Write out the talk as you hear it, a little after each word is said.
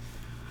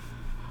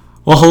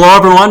Well, hello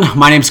everyone.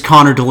 My name's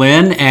Connor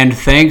DeLynn, and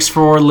thanks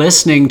for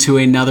listening to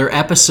another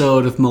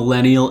episode of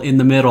Millennial in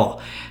the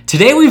Middle.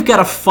 Today we've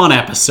got a fun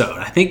episode.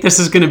 I think this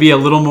is going to be a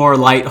little more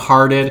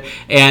lighthearted,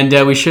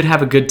 and we should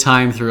have a good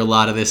time through a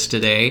lot of this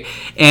today.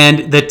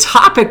 And the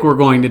topic we're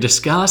going to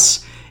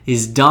discuss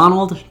is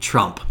Donald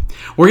Trump.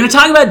 We're going to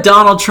talk about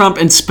Donald Trump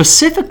and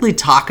specifically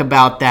talk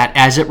about that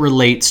as it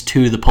relates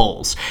to the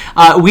polls.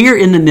 We are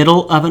in the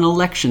middle of an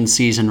election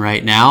season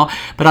right now,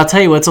 but I'll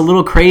tell you what's a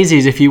little crazy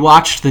is if you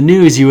watched the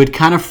news, you would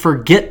kind of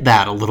forget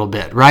that a little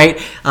bit, right?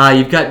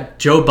 You've got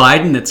Joe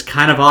Biden that's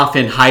kind of off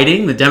in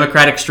hiding. The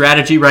Democratic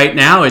strategy right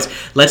now is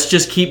let's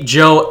just keep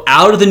Joe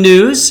out of the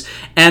news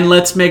and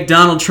let's make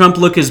Donald Trump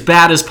look as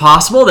bad as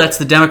possible. That's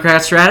the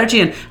Democrat strategy,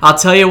 and I'll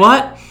tell you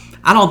what,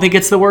 I don't think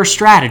it's the worst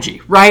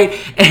strategy, right?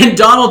 And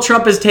Donald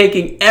Trump is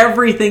taking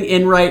everything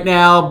in right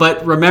now,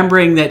 but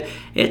remembering that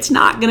it's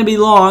not going to be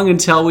long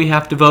until we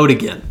have to vote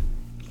again.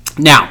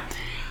 Now,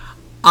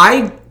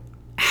 I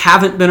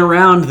haven't been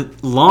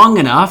around long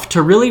enough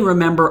to really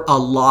remember a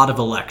lot of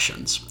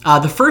elections.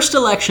 The first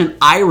election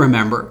I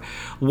remember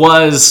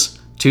was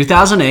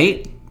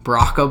 2008,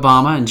 Barack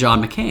Obama and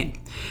John McCain.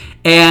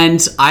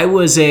 And I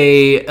was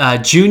a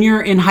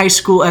junior in high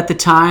school at the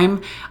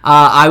time.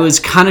 I was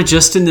kind of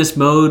just in this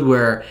mode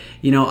where,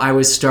 I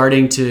was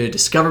starting to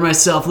discover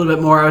myself a little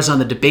bit more. I was on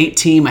the debate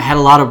team. I had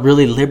a lot of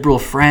really liberal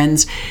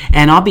friends.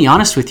 And I'll be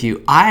honest with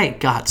you, I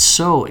got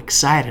so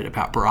excited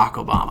about Barack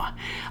Obama.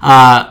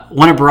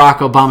 One of Barack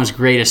Obama's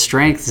greatest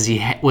strengths is he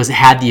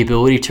had the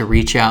ability to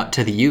reach out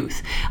to the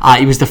youth.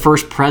 He was the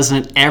first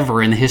president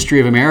ever in the history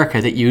of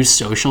America that used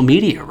social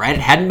media, right?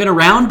 It hadn't been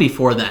around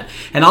before then.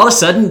 And all of a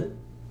sudden,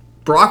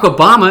 Barack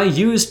Obama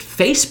used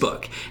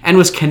Facebook and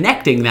was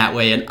connecting that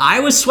way, and I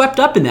was swept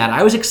up in that.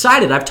 I was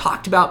excited. I've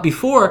talked about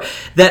before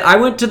that I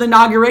went to the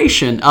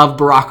inauguration of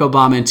Barack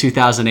Obama in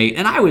 2008,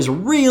 and I was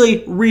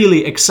really,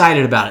 really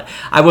excited about it.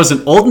 I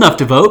wasn't old enough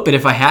to vote, but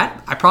if I had,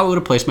 I probably would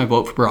have placed my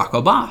vote for Barack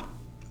Obama.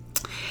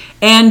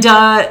 And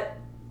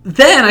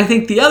then I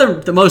think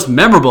the most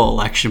memorable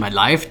election in my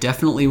life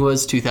definitely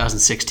was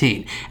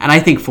 2016. And I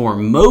think for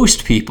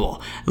most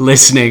people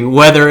listening,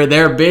 whether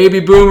they're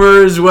baby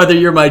boomers, whether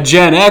you're my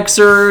Gen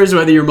Xers,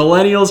 whether you're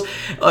millennials,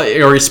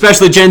 or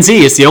especially Gen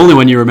Z, it's the only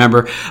one you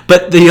remember.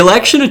 But the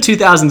election of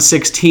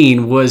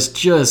 2016 was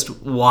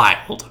just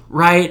wild,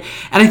 right?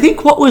 And I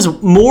think what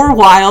was more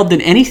wild than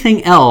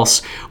anything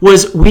else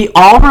was we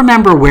all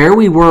remember where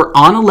we were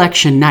on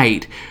election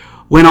night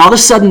when all of a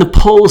sudden the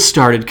polls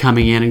started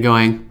coming in and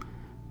going,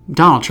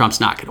 Donald Trump's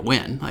not going to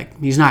win.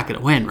 He's not going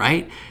to win,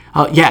 right?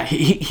 Oh, yeah.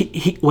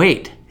 He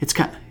wait.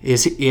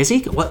 Is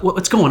he?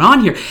 What's going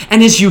on here?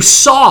 And as you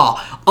saw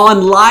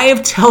on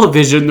live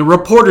television, the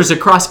reporters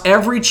across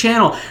every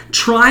channel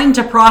trying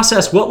to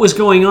process what was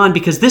going on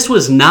because this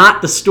was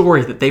not the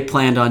story that they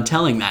planned on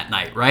telling that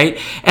night, right?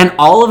 And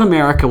all of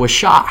America was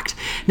shocked.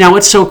 Now,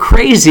 what's so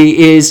crazy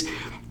is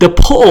the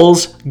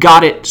polls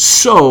got it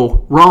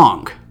so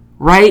wrong,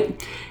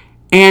 right?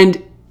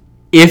 And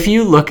if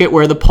you look at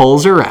where the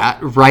polls are at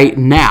right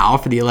now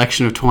for the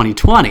election of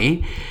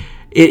 2020,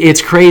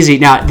 it's crazy.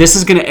 Now, this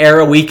is going to air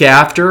a week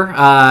after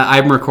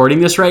I'm recording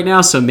this right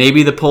now, so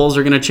maybe the polls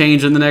are going to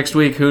change in the next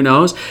week. Who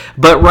knows?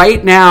 But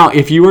right now,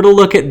 if you were to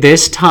look at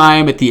this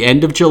time at the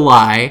end of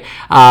July,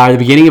 the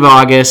beginning of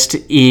August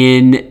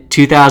in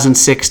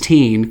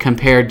 2016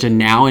 compared to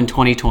now in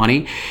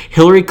 2020,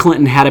 Hillary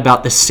Clinton had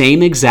about the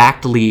same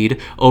exact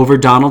lead over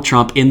Donald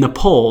Trump in the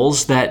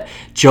polls that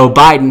Joe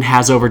Biden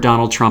has over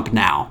Donald Trump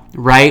now,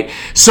 right?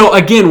 So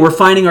again, we're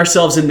finding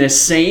ourselves in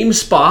this same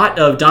spot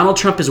of Donald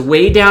Trump is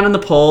way down in the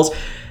polls,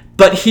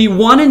 but he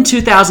won in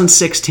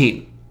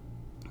 2016.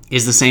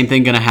 Is the same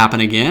thing going to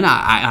happen again?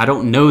 I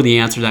don't know the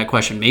answer to that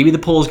question. Maybe the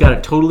polls got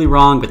it totally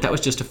wrong, but that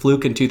was just a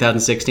fluke in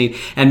 2016,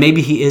 and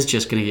maybe he is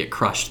just going to get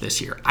crushed this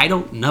year. I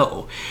don't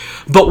know.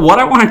 But what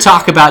I want to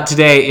talk about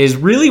today is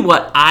really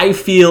what I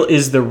feel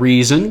is the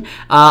reason.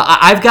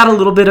 I've got a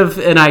little bit of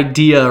an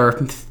idea or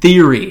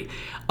theory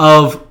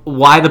of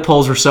why the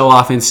polls were so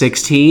off in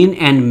 16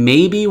 and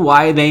maybe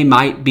why they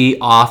might be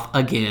off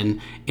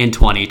again in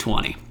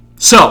 2020.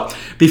 So,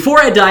 before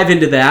I dive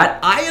into that,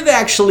 I have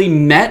actually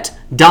met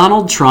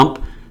Donald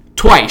Trump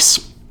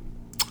twice.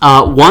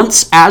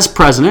 Once as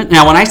president.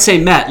 Now, when I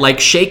say met, like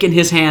shaking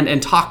his hand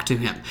and talked to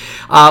him.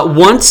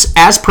 Once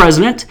as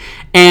president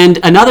and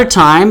another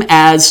time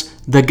as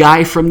the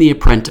guy from The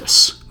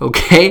Apprentice.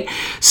 Okay?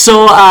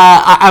 So,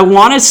 I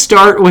want to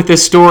start with the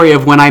story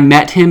of when I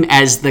met him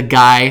as the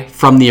guy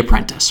from The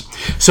Apprentice.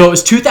 So, it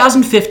was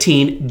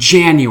 2015,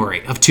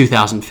 January of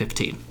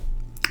 2015.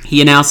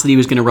 He announced that he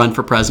was going to run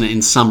for president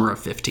in summer of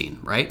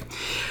 15, right?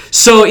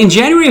 So in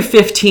January of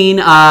 15,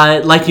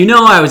 like you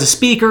know, I was a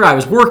speaker, I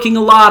was working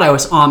a lot, I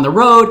was on the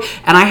road,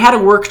 and I had a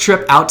work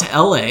trip out to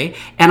LA,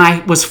 and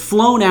I was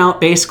flown out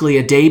basically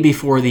a day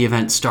before the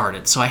event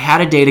started. So I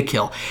had a day to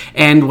kill.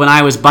 And when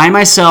I was by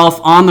myself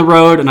on the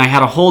road and I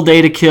had a whole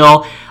day to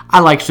kill, I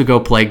liked to go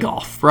play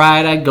golf,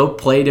 right? I'd go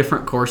play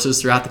different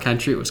courses throughout the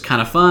country. It was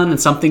kind of fun and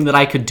something that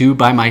I could do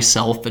by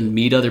myself and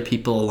meet other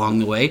people along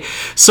the way.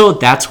 So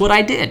that's what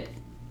I did.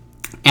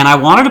 And I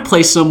wanted to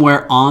play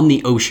somewhere on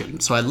the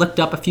ocean. So I looked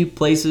up a few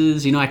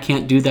places. I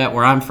can't do that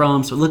where I'm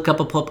from. So look up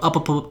a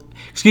couple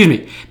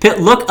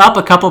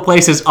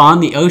places on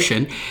the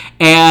ocean.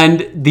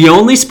 And the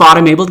only spot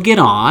I'm able to get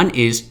on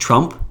is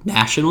Trump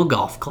National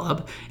Golf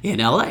Club in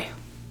LA.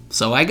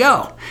 So I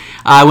go.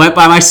 I went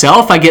by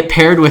myself. I get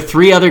paired with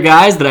 3 other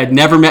guys that I'd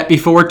never met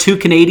before, 2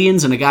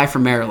 Canadians and a guy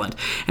from Maryland.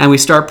 And we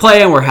start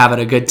playing. We're having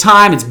a good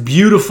time. It's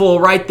beautiful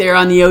right there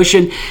on the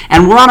ocean.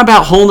 And we're on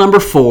about hole number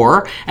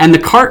 4. And the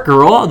cart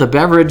girl, the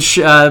beverage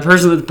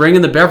person that's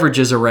bringing the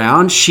beverages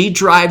around, she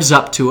drives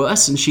up to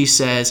us and she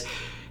says,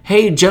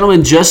 "Hey,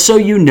 gentlemen, just so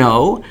you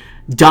know,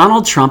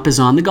 Donald Trump is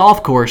on the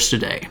golf course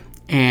today.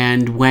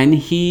 And when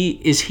he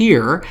is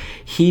here,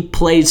 he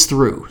plays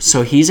through.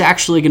 So he's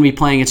actually going to be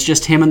playing. It's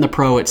just him and the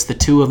pro. It's the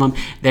 2 of them.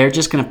 They're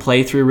just going to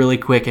play through really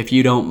quick if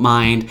you don't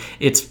mind.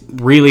 It's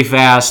really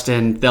fast,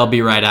 and they'll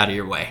be right out of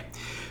your way."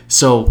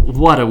 So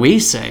what do we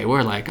say?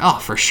 We're like, "Oh,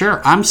 for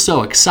sure. I'm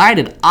so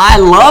excited. I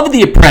love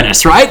The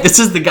Apprentice," right? This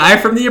is the guy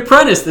from The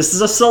Apprentice. This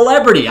is a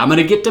celebrity. I'm going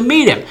to get to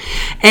meet him.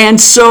 And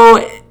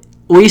so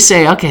we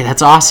say, "Okay,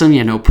 that's awesome.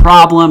 No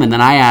problem." And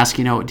then I ask,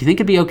 "Do you think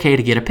it'd be okay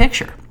to get a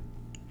picture?"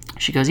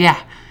 She goes, "Yeah,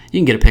 you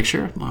can get a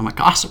picture." I'm like,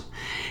 "Awesome."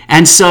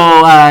 And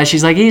so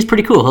she's like, "He's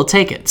pretty cool. He'll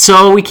take it."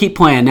 So we keep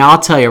playing. Now, I'll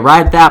tell you,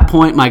 right at that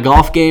point, my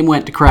golf game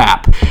went to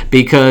crap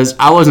because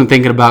I wasn't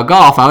thinking about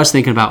golf. I was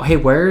thinking about, hey,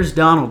 where's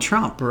Donald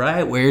Trump,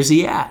 right? Where's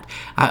he at?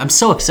 I'm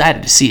so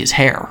excited to see his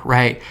hair,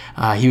 right?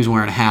 He was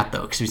wearing a hat,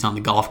 though, because he was on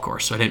the golf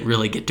course, so I didn't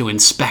really get to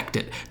inspect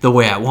it the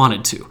way I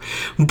wanted to.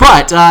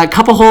 But a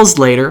couple holes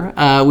later,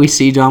 we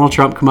see Donald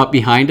Trump come up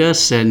behind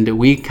us, and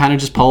we kind of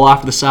just pull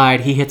off to the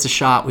side. He hits a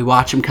shot. We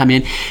watch him come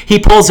in. He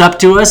pulls up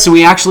to us, and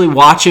we actually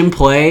watch him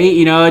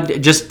play,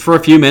 just for a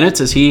few minutes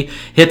as he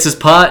hits his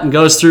putt and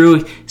goes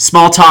through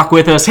small talk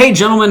with us. "Hey,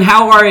 gentlemen,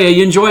 how are you?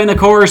 You enjoying the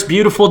course?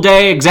 Beautiful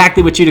day."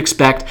 Exactly what you'd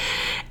expect.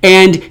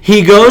 And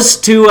he goes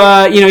to,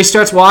 he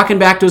starts walking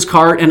back to his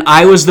cart, and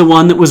I was the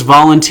one that was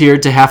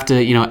volunteered to have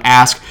to,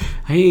 ask,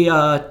 "Hey,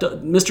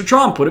 Mr.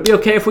 Trump, would it be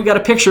okay if we got a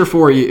picture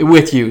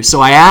with you?"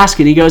 So I ask,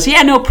 and he goes,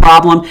 "Yeah, no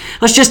problem.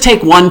 Let's just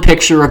take one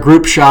picture, a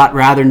group shot,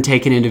 rather than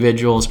taking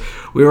individuals."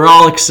 We were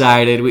all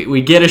excited.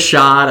 We get a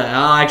shot.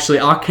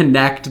 I'll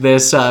connect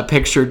this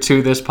picture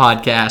to this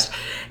podcast.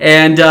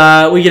 And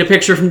we get a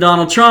picture from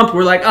Donald Trump.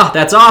 We're like, "Oh,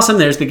 that's awesome.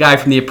 There's the guy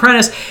from The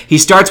Apprentice." He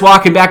starts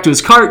walking back to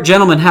his cart.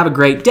 "Gentlemen, have a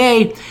great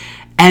day."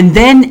 And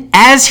then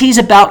as he's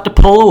about to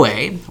pull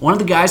away, one of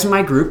the guys in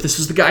my group, this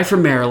is the guy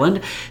from Maryland,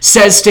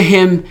 says to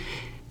him,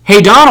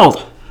 "Hey,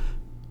 Donald,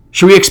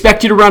 should we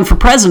expect you to run for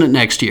president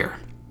next year?"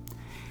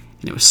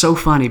 And it was so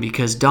funny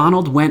because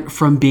Donald went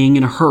from being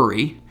in a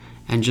hurry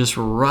and just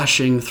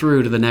rushing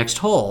through to the next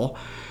hole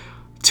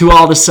to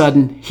all of a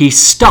sudden he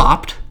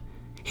stopped.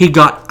 He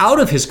got out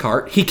of his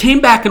cart. He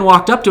came back and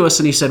walked up to us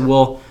and he said,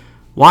 "Well,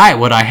 why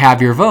would I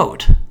have your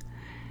vote?"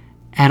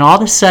 And all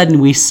of a sudden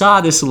we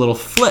saw this little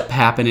flip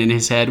happen in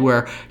his head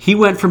where he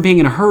went from being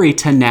in a hurry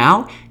to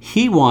now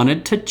he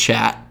wanted to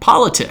chat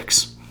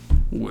politics.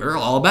 We're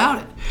all about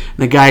it.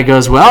 And the guy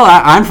goes, "Well,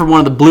 I'm from one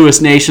of the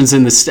bluest nations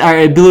in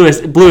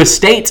the bluest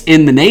states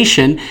in the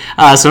nation,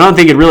 so I don't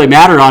think it really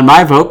mattered on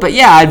my vote, but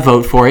yeah, I'd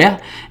vote for you."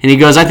 And he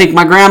goes, "I think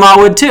my grandma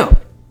would too."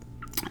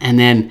 And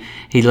then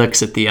he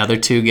looks at the other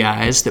 2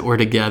 guys that were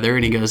together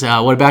and he goes,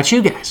 "What about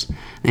you guys?" And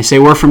they say,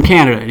 "We're from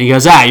Canada." And he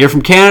goes, "You're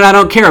from Canada? I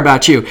don't care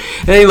about you."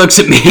 And then he looks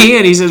at me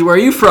and he says, "Where are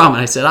you from?"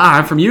 And I said,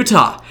 "I'm from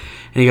Utah."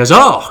 And he goes,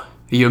 "Oh,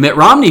 are you a Mitt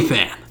Romney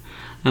fan?"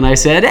 And I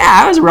said,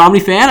 "Yeah, I was a Romney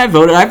fan. I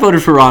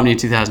voted for Romney in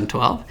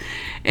 2012.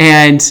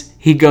 And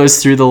he goes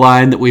through the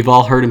line that we've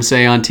all heard him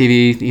say on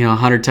TV,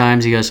 100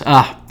 times. He goes,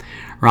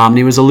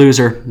 "Romney was a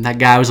loser. That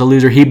guy was a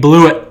loser. He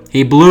blew it.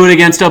 He blew it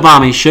against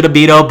Obama. He should have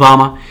beat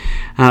Obama."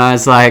 And I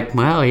was like,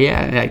 "Well,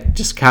 yeah." I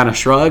just kind of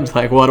shrugged.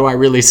 Like, what do I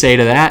really say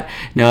to that?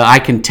 No, I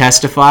can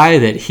testify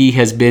that he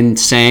has been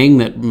saying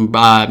that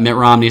Mitt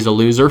Romney's a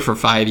loser for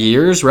 5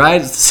 years, right?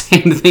 It's the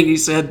same thing he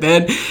said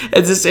then.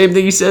 It's the same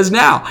thing he says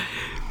now.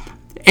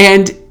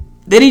 And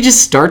then he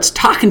just starts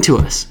talking to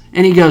us.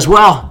 And he goes,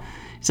 "Well,"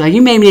 he's like,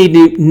 "you may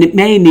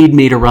need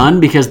me to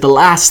run because the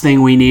last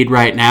thing we need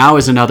right now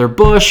is another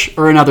Bush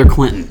or another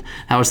Clinton."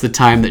 That was the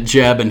time that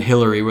Jeb and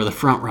Hillary were the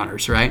front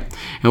runners, right?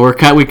 And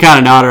we kind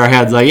of nodded our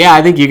heads like, "Yeah,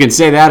 I think you can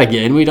say that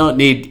again. We don't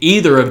need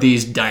either of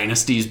these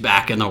dynasties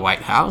back in the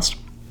White House."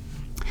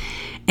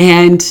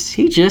 And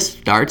he just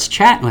starts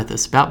chatting with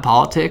us about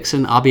politics.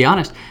 And I'll be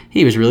honest,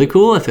 he was really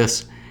cool with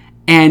us.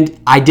 And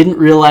I didn't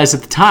realize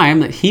at the time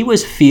that he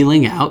was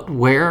feeling out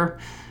where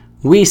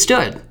we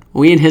stood.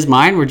 We, in his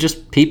mind, were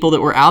just people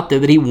that were out there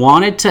that he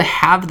wanted to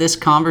have this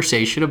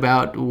conversation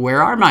about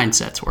where our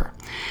mindsets were.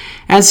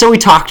 And so we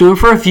talked to him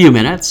for a few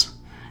minutes.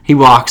 He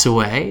walks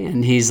away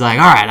and he's like,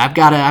 "All right, I've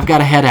got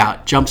to head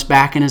out." Jumps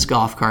back in his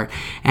golf cart.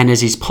 And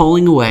as he's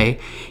pulling away,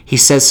 he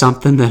says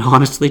something that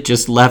honestly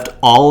just left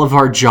all of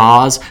our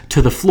jaws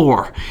to the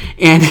floor.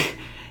 And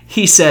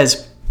he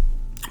says,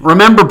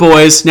 "Remember,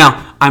 boys," now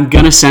I'm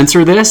going to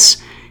censor this.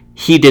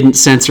 He didn't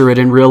censor it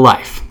in real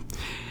life.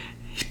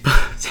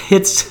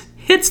 Hits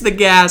hits the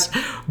gas,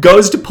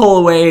 goes to pull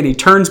away, and he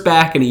turns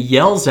back and he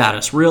yells at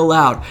us real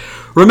loud.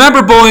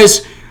 "Remember,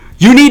 boys,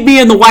 you need me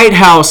in the White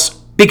House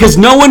because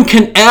no one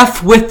can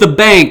F with the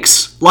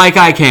banks like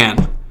I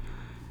can."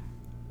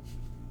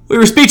 We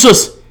were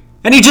speechless,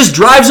 and he just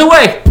drives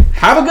away.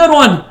 Have a good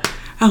one.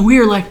 And we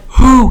were like,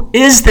 who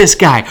is this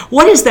guy?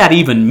 What does that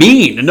even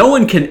mean? No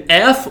one can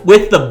F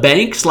with the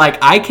banks like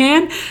I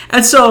can?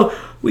 And so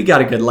we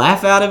got a good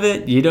laugh out of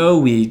it.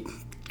 We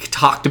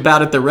talked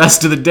about it the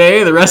rest of the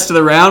day, the rest of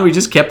the round. We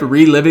just kept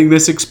reliving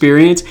this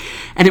experience.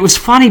 And it was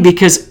funny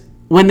because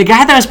when the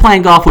guy that I was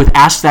playing golf with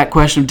asked that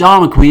question,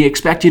 "Donald, can we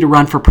expect you to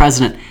run for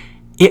president?"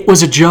 It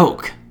was a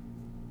joke.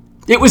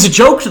 It was a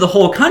joke to the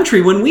whole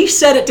country. When we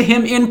said it to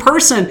him in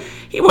person,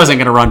 he wasn't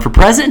going to run for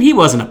president. He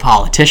wasn't a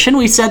politician.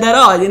 We said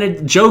that in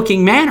a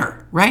joking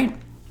manner, right?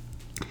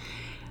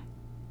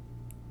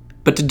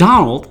 But to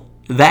Donald,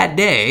 that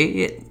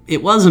day,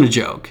 it wasn't a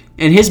joke.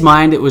 In his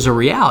mind, it was a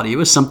reality. It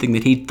was something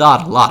that he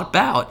thought a lot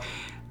about.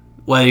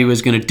 Whether he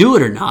was going to do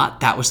it or not,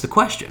 that was the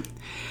question.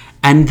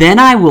 And then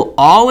I will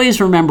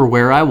always remember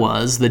where I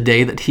was the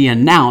day that he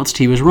announced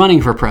he was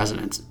running for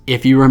president.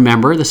 If you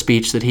remember the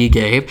speech that he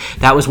gave,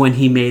 that was when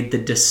he made the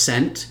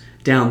descent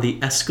down the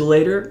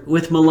escalator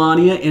with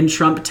Melania in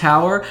Trump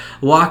Tower,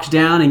 walked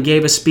down and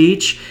gave a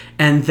speech,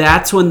 and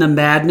that's when the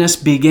madness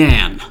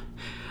began.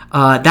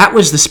 That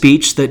was the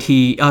speech that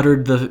he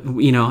uttered the,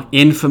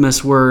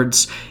 infamous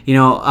words.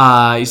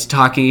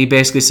 He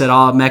basically said,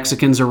 all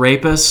Mexicans are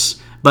rapists,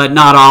 but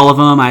not all of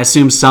them. I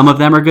assume some of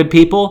them are good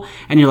people.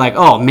 And you're like,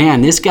 oh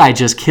man, this guy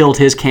just killed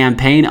his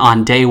campaign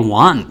on day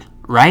one,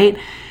 right?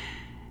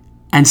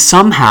 And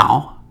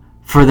somehow,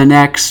 for the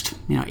next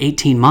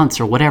 18 months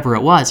or whatever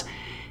it was,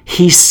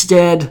 he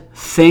said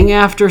thing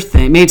after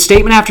thing, made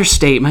statement after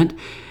statement,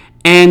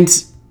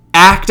 and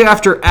act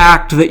after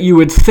act that you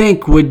would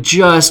think would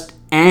just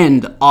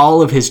end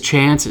all of his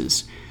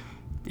chances.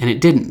 And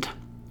it didn't.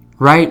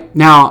 Right?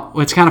 Now,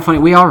 what's kind of funny,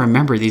 we all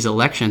remember these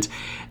elections.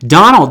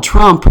 Donald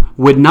Trump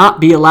would not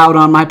be allowed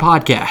on my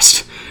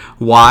podcast.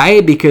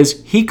 Why?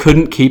 Because he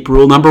couldn't keep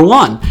rule number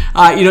one.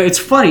 It's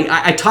funny.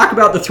 I talk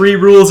about the 3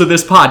 rules of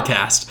this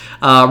podcast.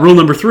 Rule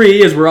number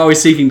 3 is we're always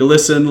seeking to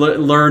listen,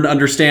 learn,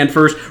 understand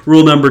first.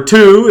 Rule number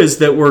 2 is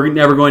that we're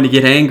never going to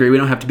get angry. We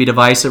don't have to be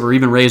divisive or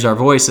even raise our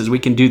voices. We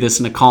can do this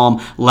in a calm,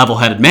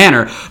 level-headed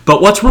manner.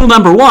 But what's rule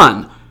number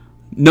 1?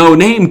 No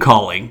name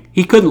calling.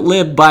 He couldn't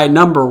live by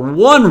number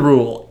 1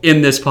 rule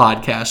in this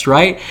podcast,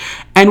 right?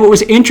 And what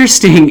was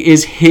interesting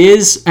is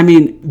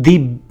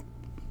the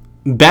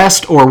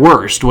best or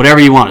worst, whatever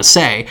you want to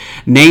say,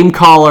 name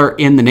caller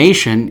in the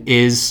nation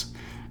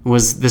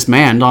was this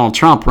man, Donald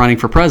Trump, running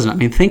for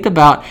president. Think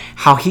about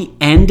how he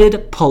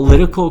ended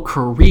political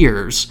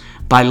careers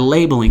by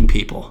labeling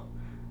people.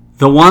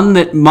 The one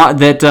that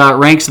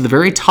ranks at the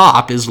very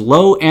top is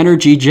Low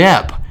Energy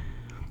Jeb.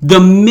 The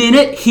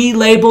minute he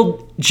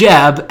labeled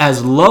Jeb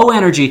as low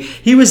energy,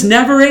 he was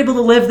never able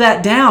to live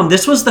that down.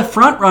 This was the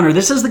front runner.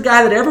 This is the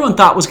guy that everyone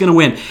thought was going to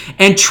win.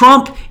 And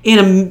Trump, in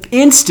an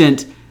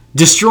instant,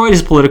 destroyed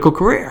his political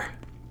career.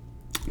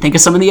 Think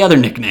of some of the other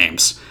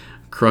nicknames.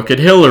 Crooked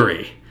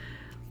Hillary,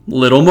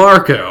 Little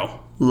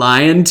Marco,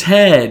 Lion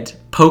Ted,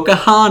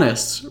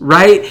 Pocahontas,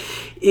 right?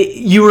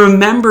 You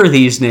remember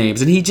these names,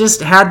 and he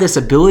just had this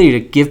ability to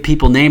give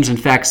people names. In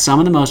fact, some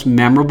of the most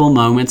memorable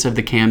moments of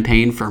the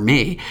campaign for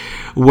me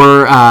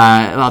were,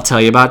 I'll tell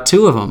you about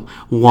 2 of them.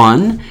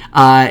 One,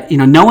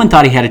 no one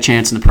thought he had a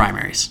chance in the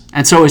primaries.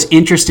 And so it was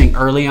interesting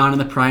early on in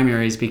the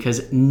primaries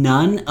because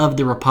none of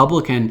the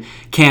Republican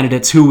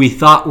candidates who we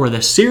thought were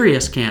the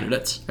serious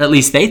candidates, or at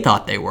least they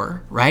thought they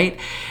were, right?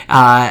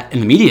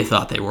 And the media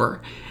thought they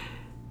were,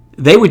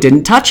 they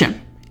didn't touch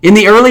him. In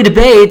the early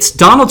debates,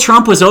 Donald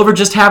Trump was over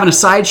just having a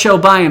sideshow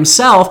by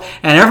himself,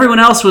 and everyone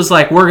else was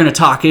like, we're going to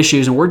talk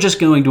issues, and we're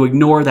just going to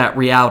ignore that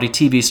reality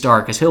TV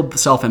star because he'll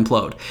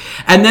self-implode.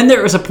 And then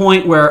there was a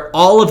point where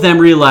all of them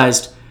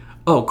realized,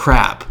 oh,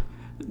 crap.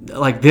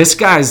 Like, this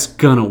guy's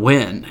gonna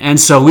win, and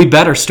so we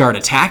better start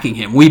attacking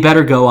him. We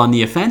better go on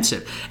the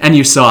offensive. And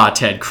you saw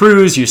Ted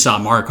Cruz, you saw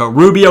Marco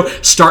Rubio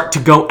start to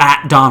go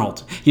at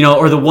Donald.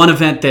 Or the one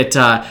event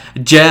that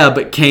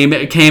Jeb came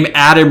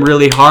at him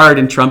really hard,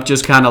 and Trump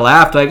just kind of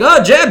laughed like,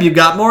 oh, Jeb, you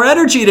got more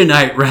energy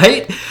tonight,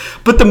 right?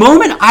 But the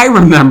moment I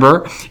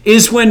remember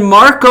is when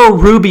Marco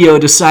Rubio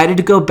decided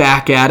to go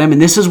back at him,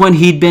 and this is when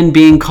he'd been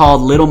being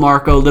called Little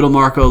Marco, Little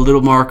Marco,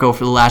 Little Marco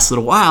for the last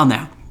little while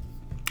now.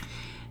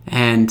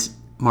 And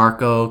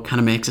Marco kind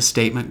of makes a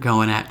statement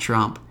going at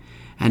Trump.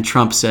 And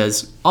Trump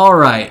says, all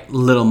right,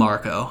 Little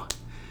Marco.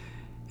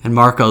 And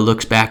Marco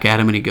looks back at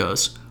him and he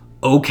goes,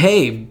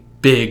 okay,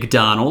 Big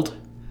Donald.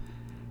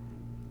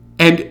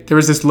 And there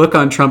was this look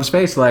on Trump's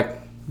face like,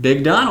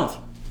 Big Donald.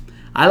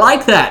 I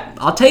like that.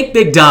 I'll take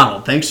Big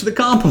Donald. Thanks for the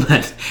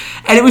compliment.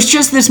 And it was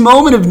just this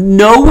moment of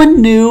no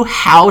one knew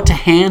how to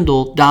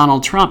handle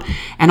Donald Trump.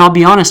 And I'll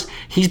be honest,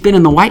 he's been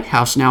in the White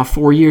House now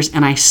 4 years,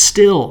 and I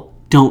still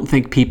don't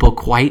think people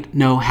quite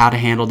know how to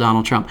handle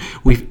Donald Trump.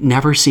 We've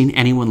never seen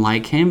anyone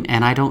like him,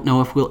 and I don't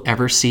know if we'll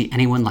ever see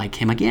anyone like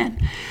him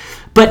again.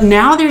 But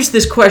now there's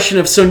this question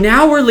of, so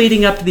now we're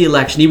leading up to the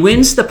election. He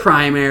wins the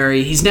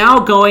primary. He's now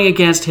going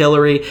against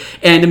Hillary.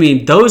 And I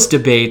mean, those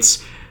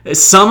debates,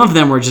 some of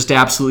them were just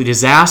absolutely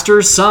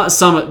disasters.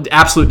 Some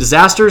absolute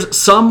disasters.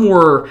 Some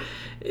were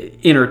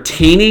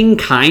entertaining,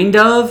 kind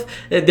of.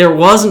 There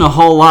wasn't a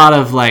whole lot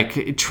of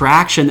like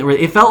traction.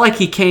 It felt like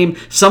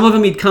some of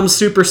them he'd come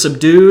super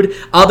subdued.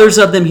 Others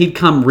of them he'd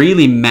come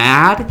really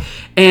mad.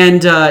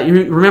 And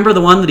you remember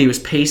the one that he was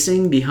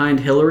pacing behind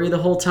Hillary the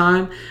whole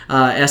time?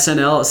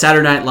 SNL,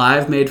 Saturday Night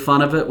Live made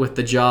fun of it with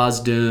the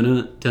jaws,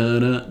 dun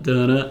dun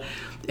dun.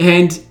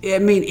 And I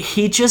mean,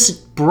 he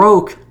just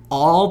broke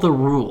all the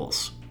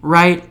rules,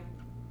 right?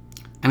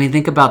 I mean,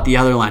 think about the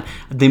other line.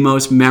 The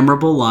most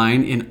memorable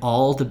line in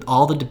all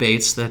the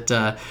debates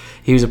that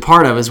he was a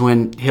part of is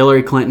when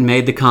Hillary Clinton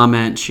made the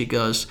comment. She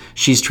goes,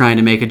 she's trying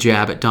to make a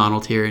jab at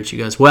Donald here, and she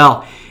goes,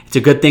 well, it's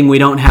a good thing we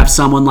don't have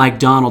someone like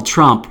Donald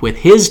Trump with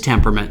his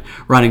temperament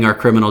running our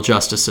criminal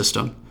justice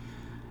system.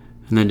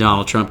 And then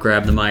Donald Trump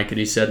grabbed the mic and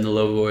he said in a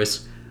low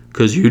voice,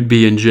 because you'd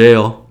be in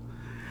jail.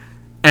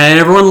 And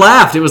everyone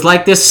laughed. It was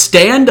like this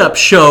stand-up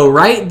show,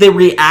 right? The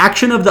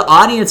reaction of the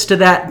audience to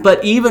that,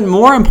 but even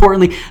more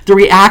importantly, the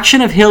reaction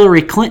of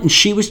Hillary Clinton.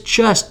 She was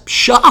just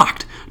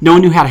shocked. No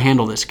one knew how to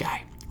handle this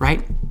guy,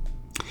 right?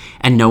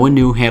 And no one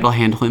knew how to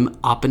handle him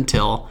up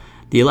until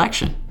the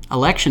election.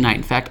 Election night.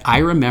 In fact,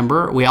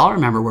 we all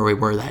remember where we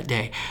were that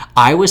day.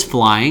 I was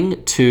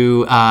flying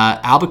to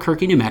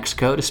Albuquerque, New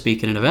Mexico to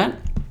speak at an event.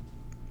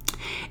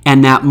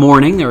 And that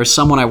morning, there was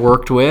someone I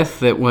worked with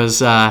that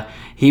was,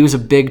 he was a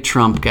big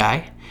Trump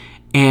guy.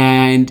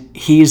 And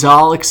he's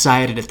all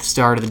excited at the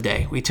start of the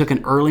day. We took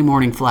an early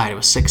morning flight. It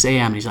was 6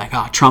 a.m. He's like,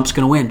 oh, Trump's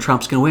going to win.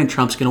 Trump's going to win.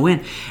 Trump's going to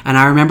win. And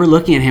I remember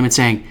looking at him and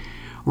saying,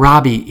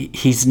 Robbie,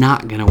 he's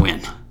not going to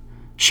win.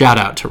 Shout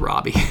out to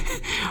Robbie.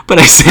 But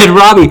I said,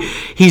 Robbie,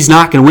 he's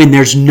not going to win.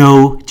 There's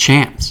no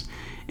chance.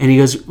 And he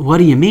goes, what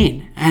do you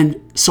mean? And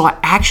so I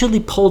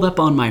actually pulled up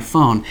on my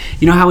phone.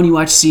 You know how when you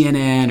watch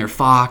CNN or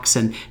Fox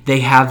and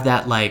they have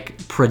that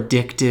like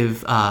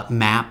predictive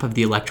map of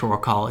the Electoral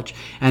College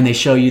and they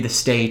show you the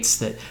states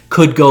that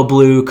could go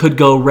blue, could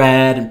go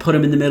red, and put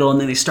them in the middle, and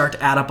then they start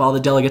to add up all the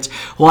delegates.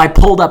 Well, I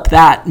pulled up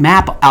that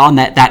map on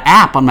that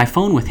app on my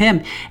phone with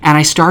him, and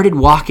I started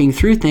walking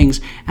through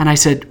things, and I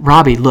said,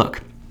 Robbie,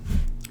 look,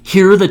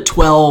 here are the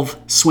 12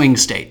 swing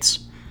states.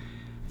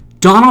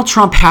 Donald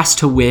Trump has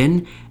to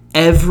win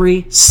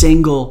every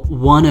single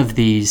one of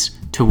these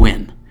to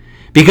win.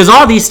 Because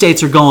all these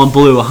states are going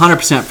blue,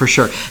 100% for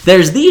sure.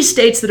 There's these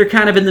states that are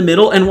kind of in the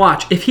middle, and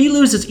watch, if he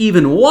loses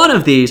even one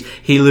of these,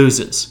 he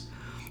loses.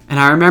 And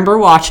I remember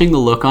watching the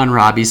look on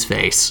Robbie's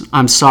face.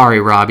 I'm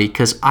sorry, Robbie,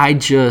 because I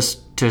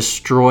just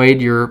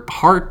destroyed your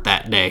heart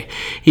that day.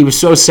 He was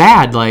so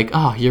sad, like,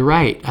 oh, you're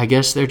right. I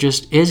guess there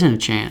just isn't a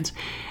chance.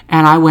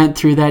 And I went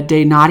through that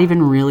day not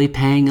even really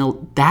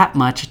paying that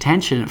much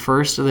attention at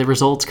first to the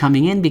results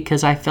coming in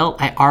because I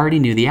felt I already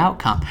knew the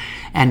outcome.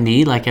 And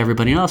me, like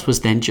everybody else,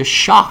 was then just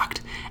shocked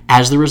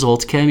as the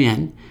results came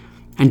in.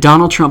 And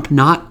Donald Trump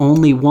not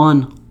only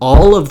won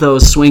all of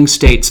those swing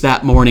states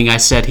that morning I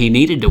said he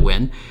needed to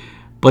win,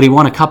 but he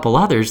won a couple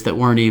others that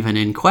weren't even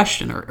in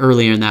question or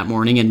earlier in that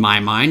morning in my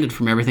mind and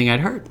from everything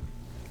I'd heard.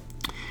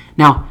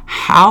 Now,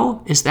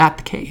 how is that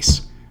the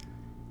case?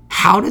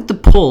 How did the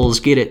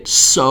polls get it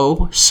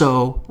so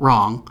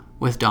wrong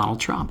with Donald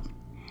Trump?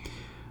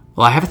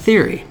 Well, I have a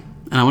theory,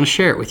 and I want to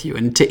share it with you.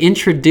 And to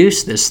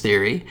introduce this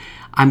theory,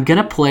 I'm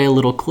going to play a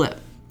little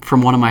clip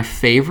from one of my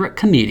favorite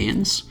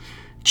comedians,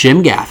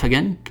 Jim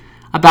Gaffigan,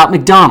 about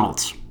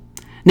McDonald's.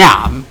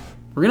 Now,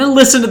 we're going to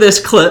listen to this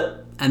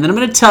clip, and then I'm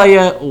going to tell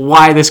you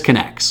why this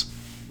connects.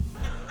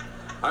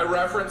 I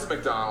reference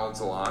McDonald's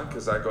a lot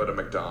because I go to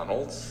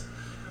McDonald's.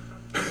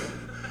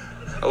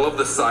 I love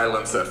the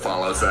silence that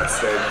follows that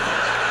statement.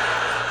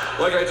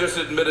 Like I just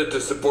admitted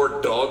to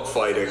support dog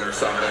fighting or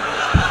something.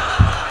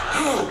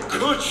 How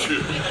could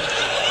you?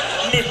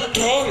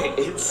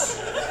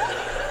 McDonald's?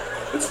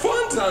 It's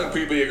fun telling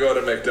people you go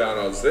to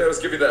McDonald's. They always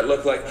give you that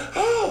look like,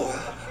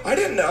 oh, I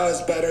didn't know I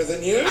was better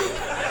than you.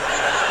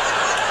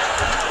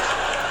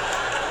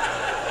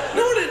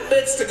 No one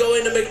admits to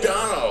going to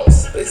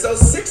McDonald's. They sell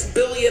 6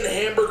 billion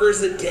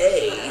hamburgers a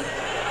day.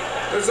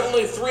 There's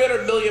only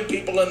 300 million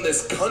people in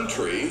this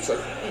country. It's like,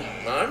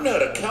 I'm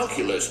not a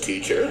calculus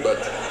teacher, but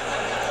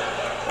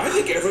I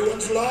think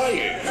everyone's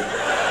lying.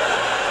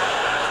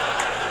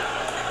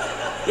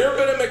 You ever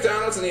been at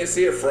McDonald's and you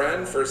see a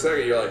friend for a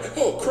second, you're like,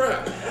 oh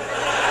crap.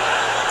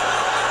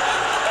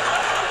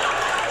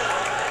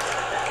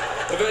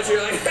 Eventually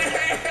you're like,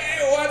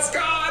 hey, what's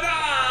going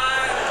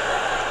on?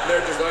 And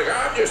they're just like,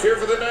 I'm just here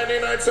for the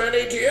 99-cent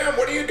ATM.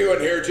 What are you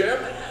doing here, Jim?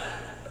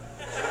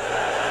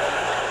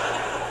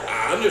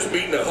 I'm just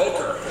meeting a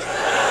hooker.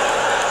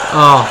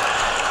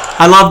 Oh,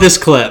 I love this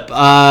clip.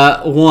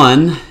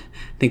 One, I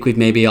think we've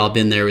maybe all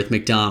been there with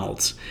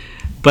McDonald's.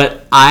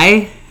 But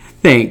I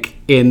think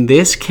in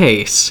this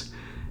case,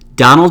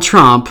 Donald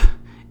Trump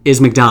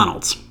is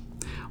McDonald's.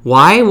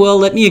 Why? Well,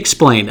 let me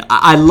explain.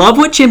 I love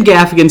what Jim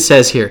Gaffigan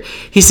says here.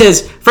 He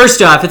says,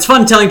 first off, it's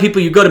fun telling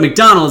people you go to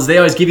McDonald's. They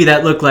always give you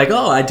that look like,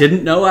 oh, I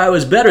didn't know I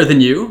was better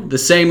than you. The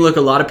same look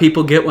a lot of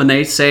people get when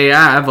they say,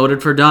 I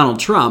voted for Donald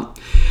Trump.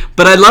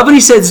 But I love when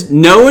he says,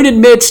 no one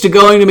admits to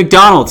going to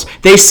McDonald's.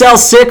 They sell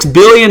 6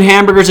 billion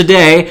hamburgers a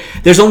day.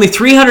 There's only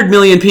 300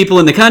 million people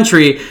in the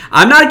country.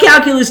 I'm not a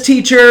calculus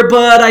teacher,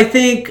 but I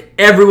think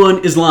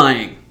everyone is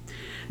lying.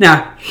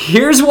 Now,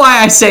 here's why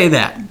I say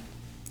that.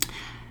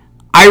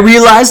 I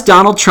realize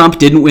Donald Trump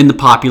didn't win the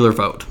popular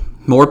vote.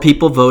 More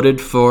people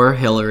voted for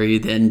Hillary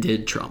than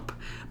did Trump.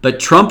 But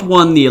Trump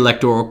won the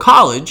Electoral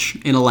College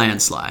in a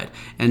landslide.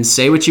 And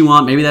say what you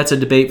want, maybe that's a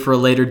debate for a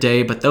later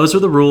day, but those are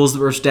the rules that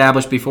were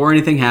established before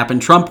anything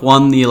happened. Trump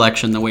won the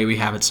election the way we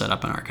have it set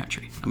up in our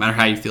country, no matter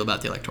how you feel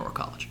about the Electoral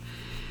College.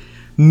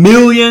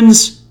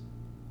 Millions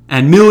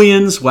and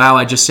millions, wow,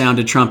 I just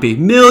sounded Trumpy,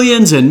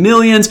 millions and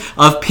millions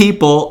of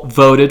people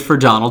voted for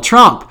Donald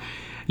Trump.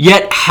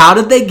 Yet, how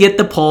did they get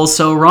the polls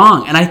so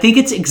wrong? And I think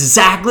it's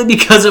exactly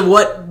because of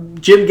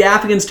what Jim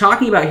Gaffigan's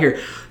talking about here.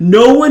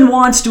 No one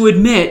wants to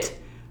admit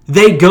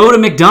they go to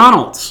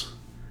McDonald's,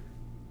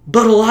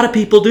 but a lot of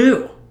people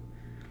do.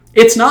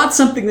 It's not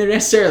something they're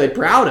necessarily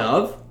proud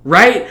of,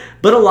 right?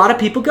 But a lot of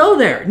people go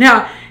there.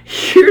 Now,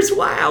 here's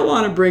why I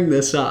want to bring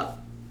this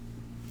up.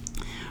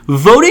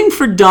 Voting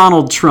for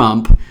Donald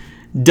Trump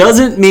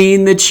doesn't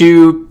mean that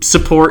you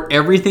support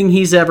everything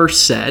he's ever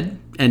said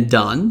and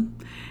done.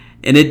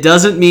 And it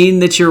doesn't mean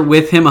that you're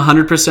with him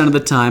 100% of the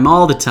time,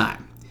 all the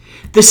time.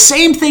 The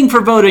same thing for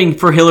voting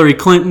for Hillary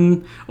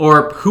Clinton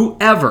or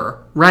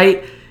whoever,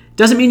 right?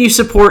 Doesn't mean you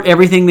support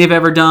everything they've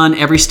ever done,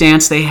 every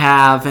stance they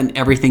have, and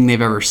everything they've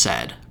ever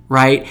said,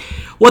 right?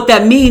 What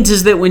that means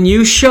is that when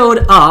you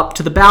showed up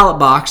to the ballot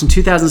box in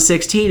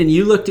 2016 and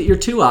you looked at your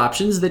two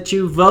options, that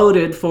you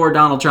voted for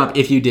Donald Trump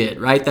if you did,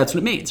 right? That's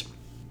what it means.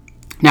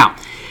 Now,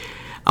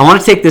 I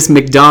want to take this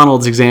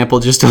McDonald's example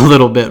just a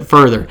little bit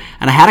further.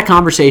 And I had a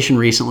conversation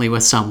recently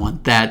with someone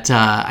that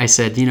I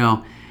said,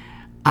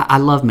 I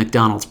love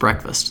McDonald's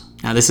breakfast.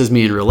 Now, this is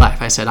me in real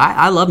life. I said,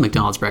 I love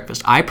McDonald's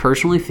breakfast. I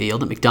personally feel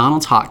that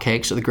McDonald's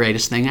hotcakes are the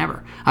greatest thing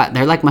ever.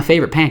 They're like my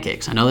favorite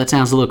pancakes. I know that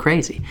sounds a little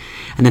crazy.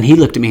 And then he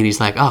looked at me and he's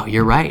like, oh,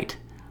 you're right.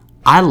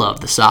 I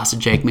love the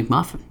sausage egg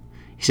McMuffin.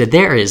 He said,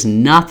 there is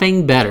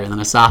nothing better than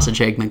a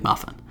sausage egg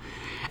McMuffin.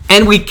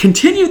 And we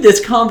continued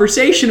this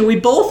conversation, and we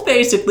both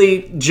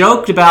basically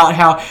joked about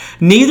how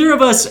neither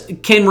of us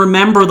can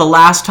remember the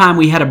last time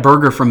we had a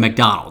burger from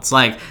McDonald's.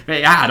 Like,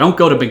 I don't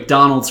go to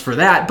McDonald's for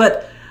that,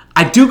 but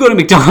I do go to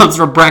McDonald's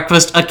for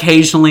breakfast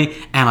occasionally,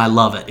 and I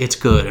love it. It's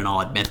good, and I'll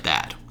admit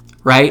that,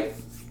 right?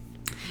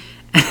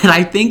 And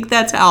I think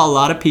that's how a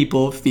lot of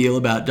people feel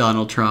about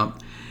Donald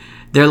Trump.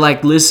 They're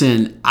like,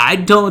 listen, I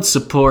don't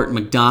support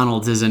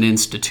McDonald's as an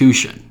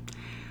institution.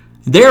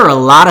 There are a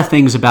lot of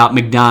things about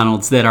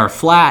McDonald's that are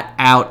flat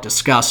out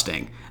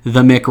disgusting.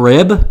 The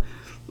McRib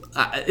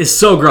is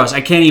so gross.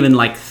 I can't even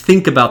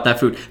think about that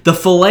food. The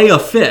filet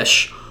of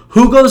fish.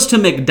 Who goes to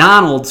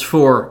McDonald's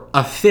for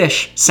a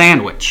fish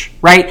sandwich,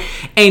 right?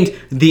 And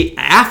the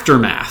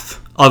aftermath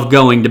of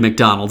going to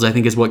McDonald's, I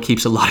think, is what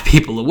keeps a lot of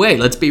people away.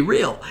 Let's be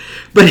real.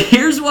 But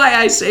here's why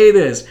I say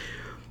this.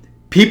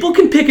 People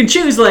can pick and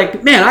choose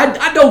man,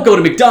 I don't go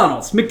to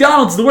McDonald's.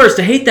 McDonald's is the worst.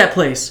 I hate that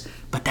place.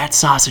 But that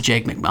sausage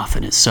egg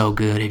McMuffin is so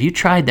good. Have you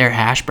tried their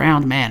hash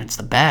brown? Man, it's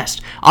the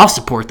best. I'll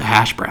support the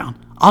hash brown.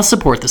 I'll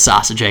support the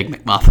sausage egg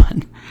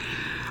McMuffin.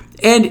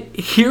 And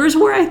here's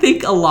where I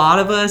think a lot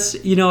of us,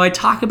 I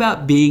talk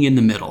about being in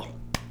the middle.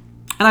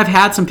 And I've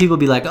had some people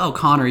be like, oh,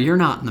 Connor, you're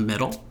not in the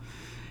middle.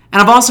 And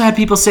I've also had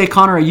people say,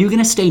 Connor, are you going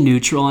to stay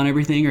neutral on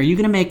everything? Are you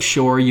going to make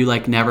sure you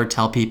never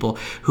tell people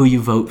who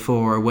you vote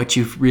for or what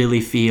you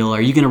really feel?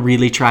 Are you going to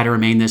really try to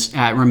remain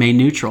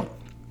neutral?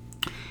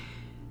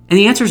 And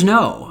the answer is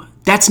no.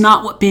 That's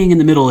not what being in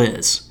the middle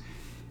is.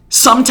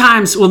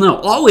 Sometimes,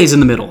 always in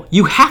the middle.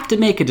 You have to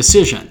make a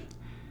decision.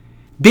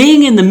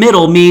 Being in the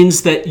middle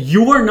means that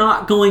you're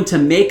not going to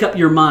make up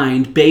your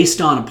mind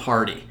based on a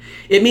party.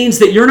 It means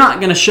that you're not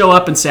going to show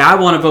up and say, I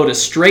want to vote a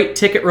straight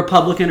ticket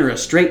Republican or a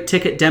straight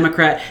ticket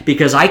Democrat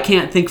because I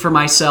can't think for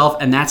myself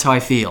and that's how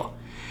I feel.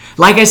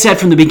 Like I said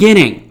from the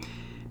beginning,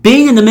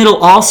 being in the middle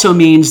also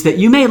means that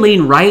you may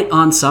lean right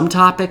on some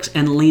topics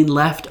and lean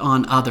left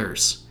on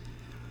others.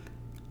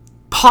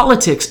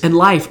 Politics and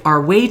life are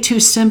way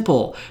too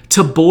simple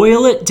to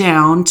boil it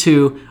down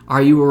to,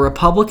 are you a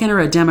Republican or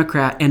a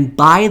Democrat? And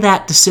by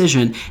that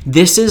decision,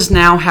 this is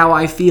now how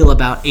I feel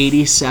about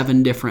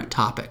 87 different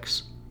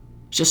topics.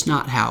 It's just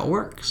not how it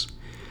works.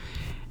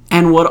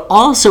 And what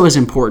also is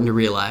important to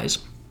realize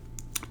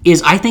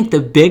is I think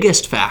the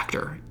biggest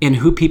factor in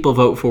who people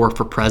vote for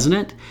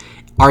president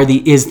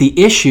is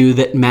the issue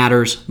that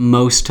matters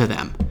most to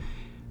them.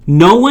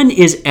 No one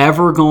is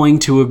ever going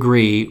to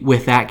agree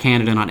with that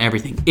candidate on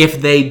everything. If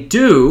they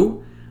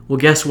do, well,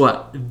 guess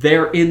what?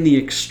 They're in the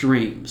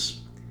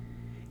extremes.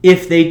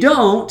 If they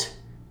don't,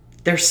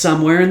 they're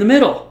somewhere in the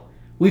middle,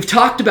 We've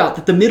talked about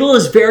that the middle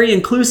is very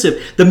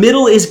inclusive. The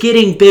middle is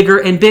getting bigger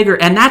and bigger.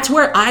 And that's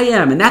where I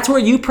am. And that's where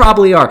you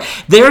probably are.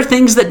 There are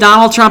things that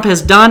Donald Trump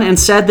has done and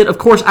said that, of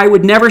course, I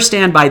would never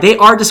stand by. They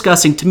are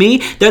disgusting. To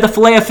me, they're the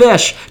filet of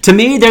fish. To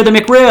me, they're the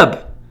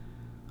McRib.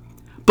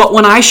 But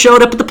when I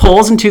showed up at the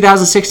polls in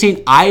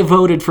 2016, I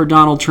voted for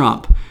Donald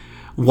Trump.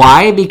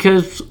 Why?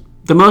 Because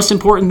the most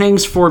important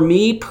things for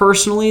me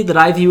personally that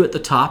I view at the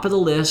top of the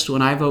list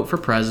when I vote for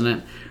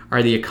president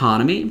are the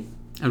economy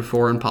and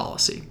foreign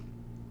policy.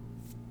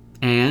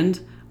 And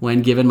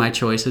when given my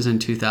choices in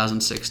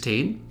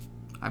 2016,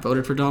 I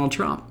voted for Donald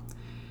Trump.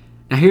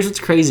 Now, here's what's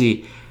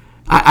crazy.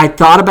 I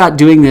thought about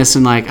doing this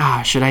and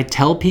should I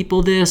tell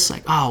people this?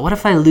 What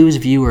if I lose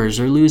viewers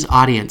or lose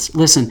audience?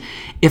 Listen,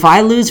 if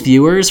I lose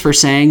viewers for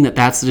saying that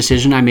that's the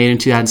decision I made in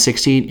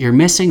 2016, you're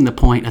missing the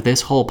point of this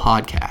whole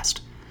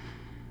podcast.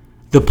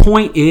 The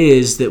point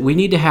is that we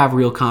need to have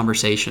real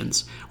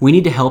conversations. We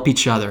need to help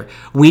each other.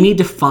 We need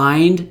to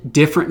find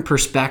different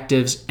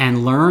perspectives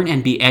and learn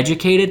and be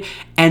educated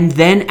and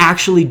then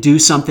actually do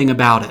something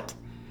about it.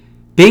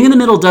 Being in the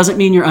middle doesn't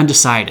mean you're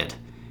undecided.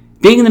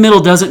 Being in the middle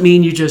doesn't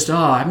mean you just,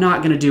 I'm not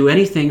going to do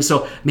anything,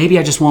 so maybe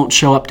I just won't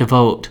show up to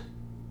vote,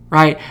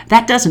 right?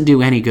 That doesn't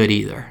do any good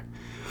either.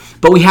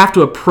 But we have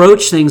to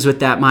approach things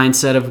with that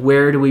mindset of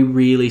where do we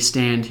really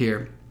stand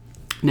here?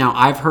 Now,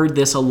 I've heard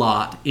this a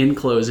lot in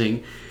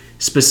closing,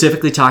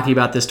 specifically talking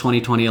about this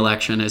 2020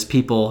 election as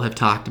people have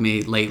talked to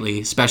me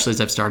lately, especially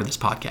as I've started this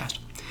podcast.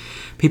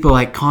 People are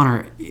like,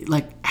 Connor,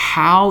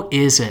 how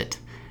is it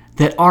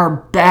that our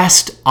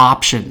best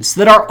options,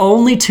 that our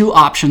only two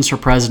options for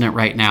president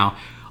right now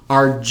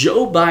are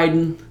Joe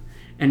Biden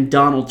and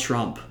Donald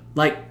Trump?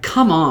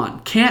 Come on,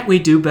 can't we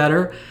do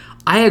better?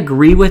 I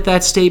agree with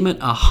that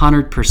statement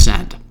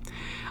 100%.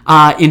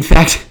 In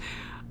fact,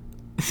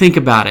 think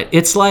about it.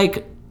 It's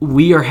like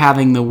we are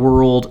having the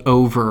world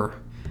over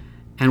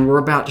and we're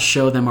about to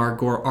show them our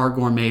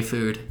gourmet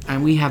food.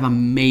 And we have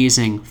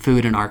amazing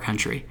food in our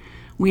country.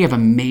 We have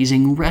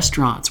amazing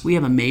restaurants. We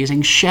have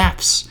amazing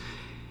chefs.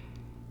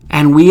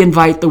 And we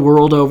invite the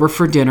world over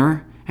for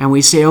dinner and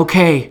we say,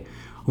 okay,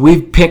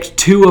 we've picked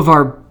two of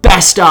our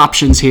best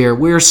options here.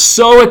 We're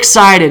so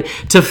excited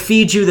to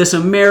feed you this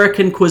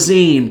American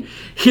cuisine.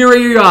 Here are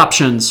your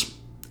options: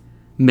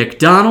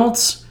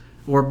 McDonald's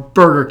or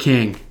Burger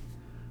King.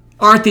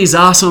 Aren't these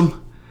awesome?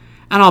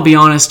 And I'll be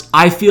honest,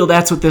 I feel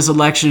that's what this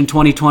election in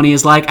 2020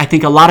 is like. I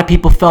think a lot of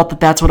people felt that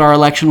that's what our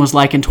election was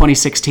like in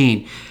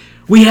 2016.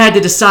 We had to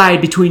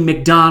decide between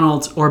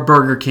McDonald's or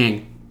Burger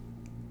King.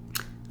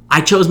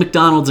 I chose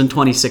McDonald's in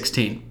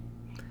 2016.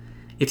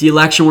 If the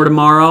election were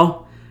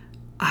tomorrow,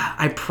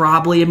 I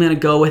probably am going to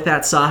go with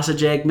that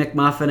sausage egg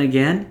McMuffin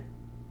again.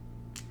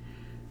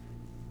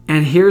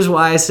 And here's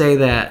why I say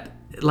that.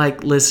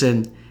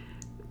 Listen,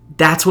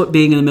 that's what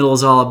being in the middle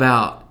is all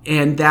about.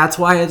 And that's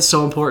why it's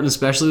so important,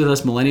 especially with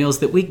us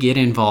millennials, that we get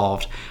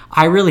involved.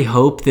 I really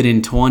hope that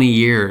in 20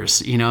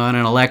 years, in an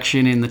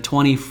election, in the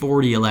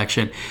 2040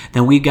 election,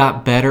 that we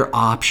got better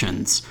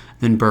options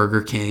than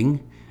Burger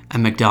King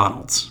and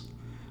McDonald's.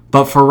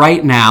 But for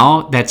right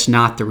now, that's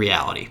not the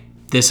reality.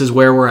 This is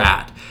where we're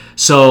at.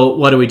 So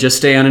what, do we just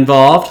stay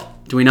uninvolved?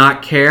 Do we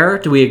not care?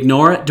 Do we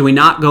ignore it? Do we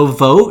not go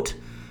vote?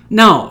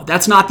 No,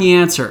 that's not the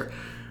answer.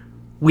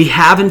 We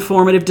have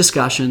informative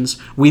discussions.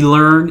 We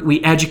learn,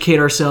 we educate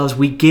ourselves,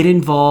 we get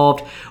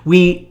involved,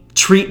 we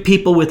treat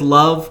people with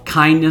love,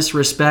 kindness,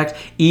 respect,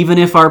 even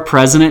if our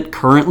president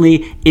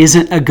currently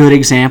isn't a good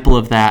example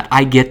of that.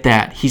 I get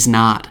that. He's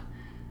not.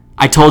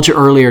 I told you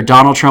earlier,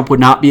 Donald Trump would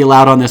not be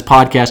allowed on this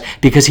podcast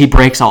because he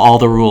breaks all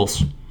the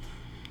rules.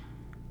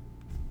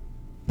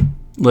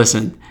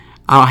 Listen,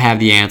 I don't have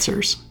the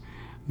answers.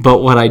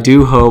 But what I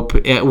do hope,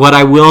 what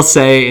I will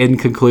say in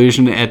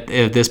conclusion at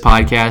this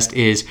podcast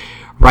is,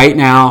 right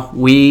now,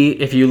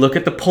 if you look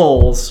at the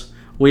polls,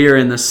 we are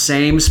in the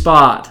same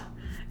spot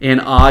in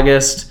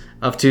August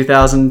of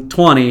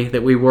 2020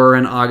 that we were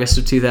in August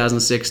of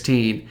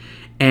 2016.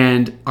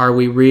 And are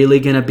we really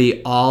going to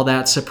be all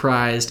that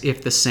surprised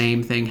if the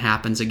same thing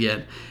happens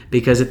again?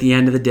 Because at the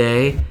end of the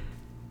day,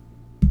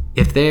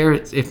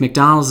 if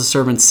McDonald's is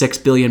serving 6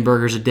 billion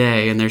burgers a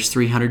day and there's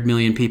 300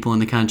 million people in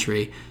the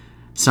country,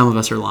 some of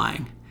us are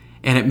lying.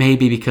 And it may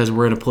be because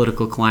we're in a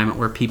political climate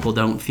where people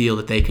don't feel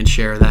that they can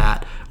share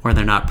that, or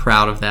they're not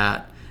proud of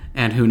that.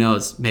 And who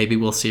knows, maybe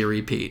we'll see a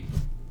repeat.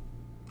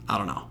 I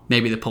don't know.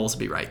 Maybe the polls will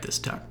be right this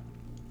time.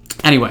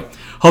 Anyway,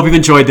 hope you've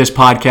enjoyed this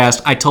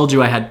podcast. I told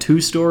you I had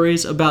 2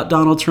 stories about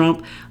Donald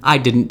Trump. I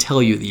didn't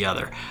tell you the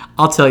other.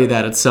 I'll tell you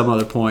that at some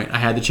other point. I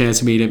had the chance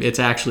to meet him. It's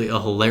actually a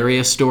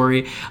hilarious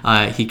story.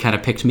 He kind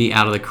of picked me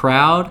out of the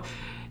crowd.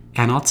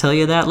 And I'll tell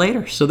you that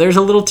later. So there's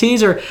a little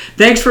teaser.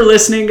 Thanks for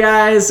listening,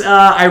 guys.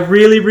 I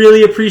really,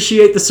 really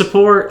appreciate the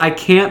support. I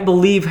can't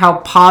believe how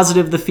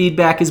positive the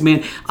feedback has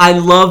been. I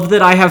love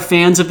that I have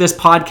fans of this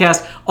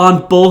podcast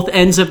on both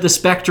ends of the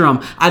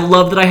spectrum. I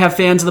love that I have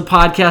fans of the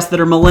podcast that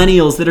are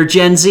millennials, that are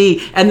Gen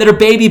Z, and that are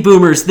baby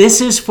boomers. This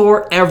is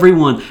for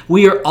everyone.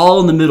 We are all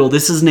in the middle.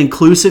 This is an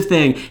inclusive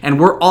thing, and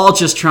we're all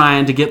just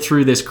trying to get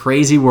through this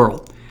crazy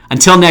world.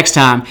 Until next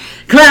time,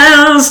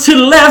 clowns to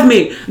the left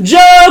me,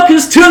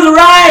 jokers to the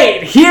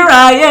right. Here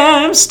I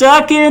am,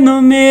 stuck in the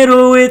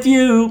middle with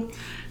you.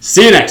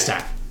 See you next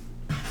time.